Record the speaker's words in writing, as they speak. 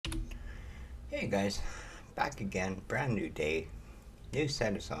Hey guys, back again, brand new day, new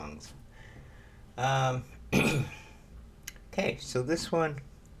set of songs. Okay, so this one,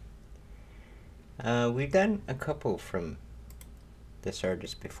 we've done a couple from this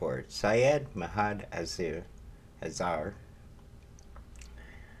artist before. Syed Mahad Azhar.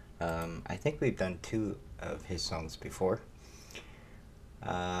 I think we've done two of his songs before.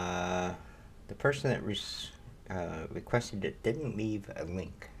 The person that requested it didn't leave a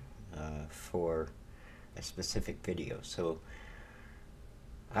link for a specific video, so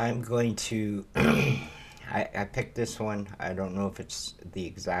I'm going to I picked this one. I don't know if it's the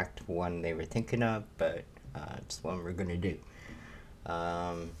exact one they were thinking of, but it's the one we're going to do.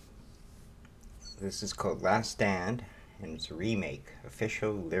 This is called Last Stand, and it's a remake,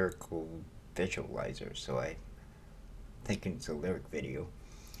 official lyrical visualizer, so I think it's a lyric video.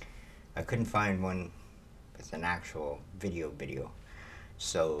 I couldn't find one with an actual video,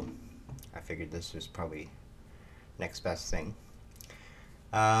 so I figured this was probably next best thing.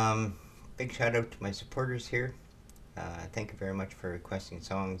 Big shout out to my supporters here. Thank you very much for requesting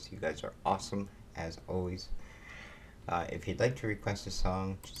songs. You guys are awesome as always. If you'd like to request a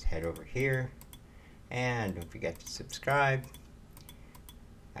song, just head over here and don't forget to subscribe.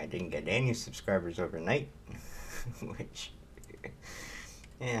 I didn't get any subscribers overnight, which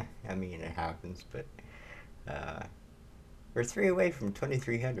yeah, I mean, it happens, but we're 3 away from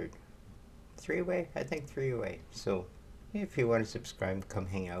 2,300. 3 away? I think 3 away. So if you want to subscribe, come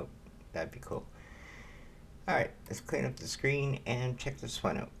hang out. That'd be cool. Alright, let's clean up the screen and check this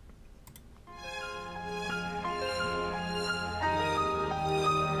one out.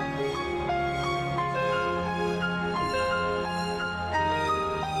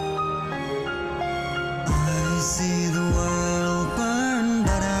 I see the world burn,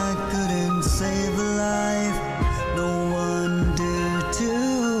 but I couldn't save a life. No one dared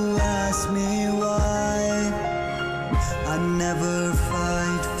to ask me why. I never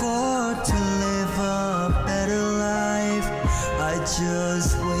fight for to live a better life. I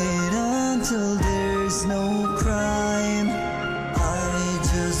just wait until there's no crime. I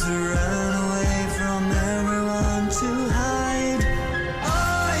just ran away from everyone to hide. I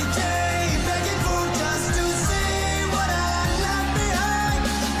came begging for just to see what I left behind.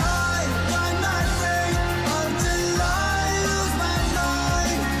 I find my way until I lose my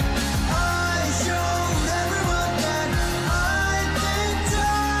mind. I showed everyone that I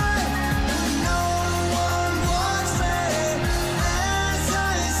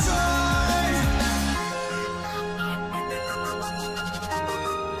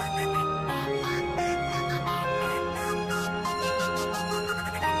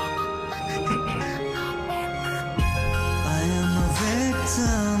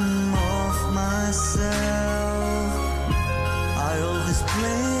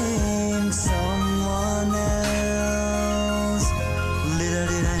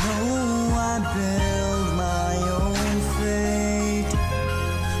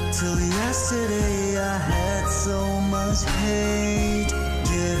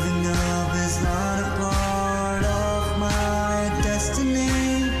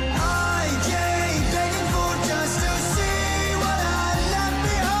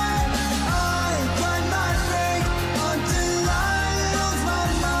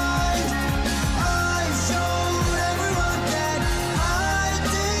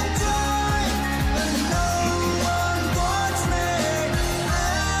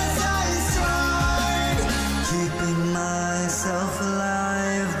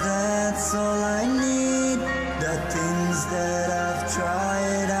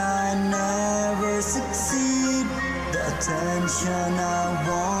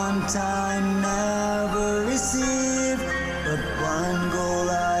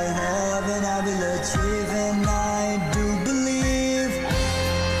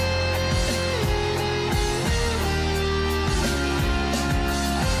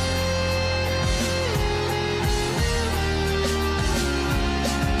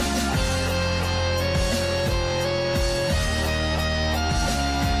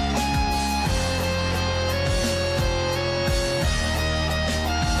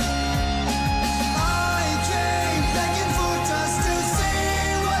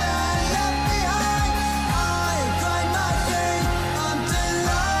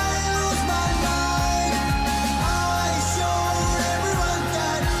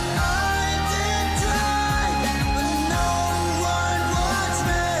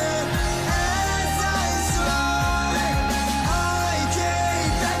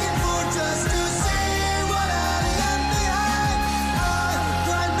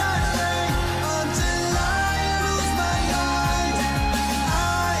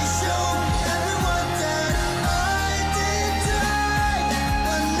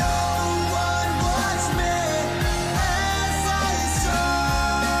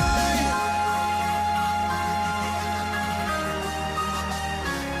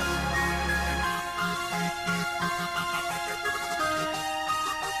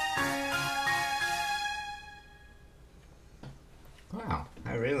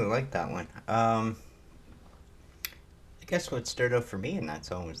like that one. I guess what stood out for me in that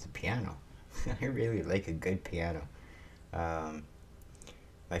song was the piano. I really like a good piano. Um,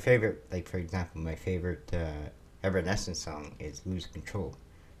 my favorite, like for example, my favorite Evanescence song is "Lose Control,"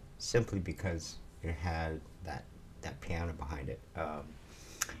 simply because it had that piano behind it.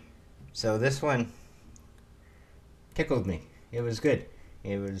 So this one tickled me. It was good.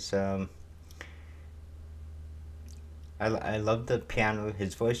 It was. I loved the piano.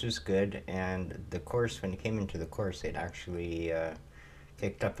 His voice was good, and the chorus, when it came into the chorus, it actually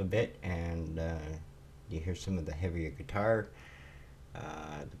picked up a bit, and you hear some of the heavier guitar.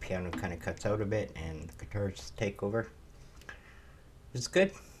 The piano kind of cuts out a bit, and the guitars take over. It's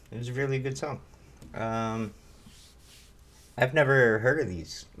good. It was a really good song. I've never heard of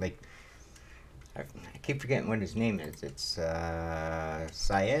these. Like, I keep forgetting what his name is. It's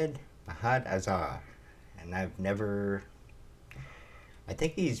Syed Mahad Azhar, and I've never. I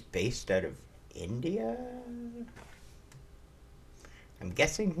think he's based out of India. I'm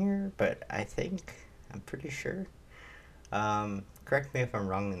guessing here, but I'm pretty sure. Correct me if I'm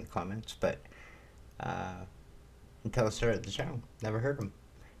wrong in the comments, but until I started the channel, never heard him.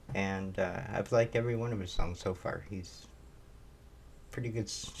 And I've liked every one of his songs so far. He's a pretty good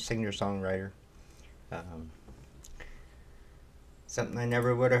singer-songwriter. Something I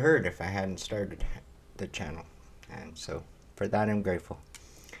never would have heard if I hadn't started the channel. And so, for that, I'm grateful.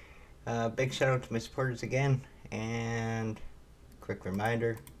 Big shout out to my supporters again. And quick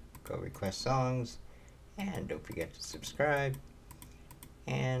reminder, go request songs. And don't forget to subscribe.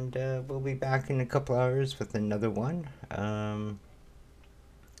 And we'll be back in a couple hours with another one.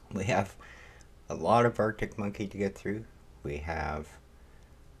 We have a lot of Arctic Monkey to get through. We have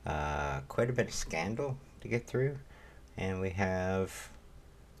quite a bit of Scandal to get through. And we have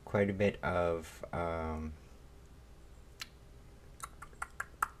quite a bit of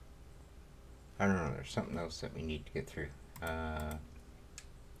I don't know, there's something else that we need to get through. Well,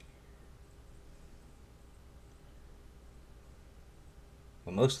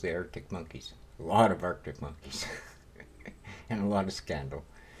 mostly Arctic Monkeys. A lot of Arctic Monkeys. And a lot of Scandal.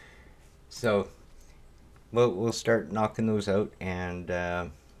 So, we'll start knocking those out, and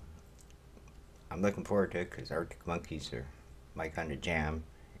I'm looking forward to it, because Arctic Monkeys are my kind of jam,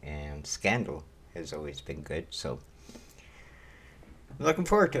 and Scandal has always been good, so I'm looking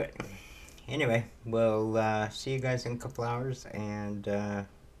forward to it. Anyway, we'll see you guys in a couple hours, and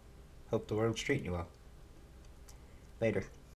hope the world's treating you well. Later.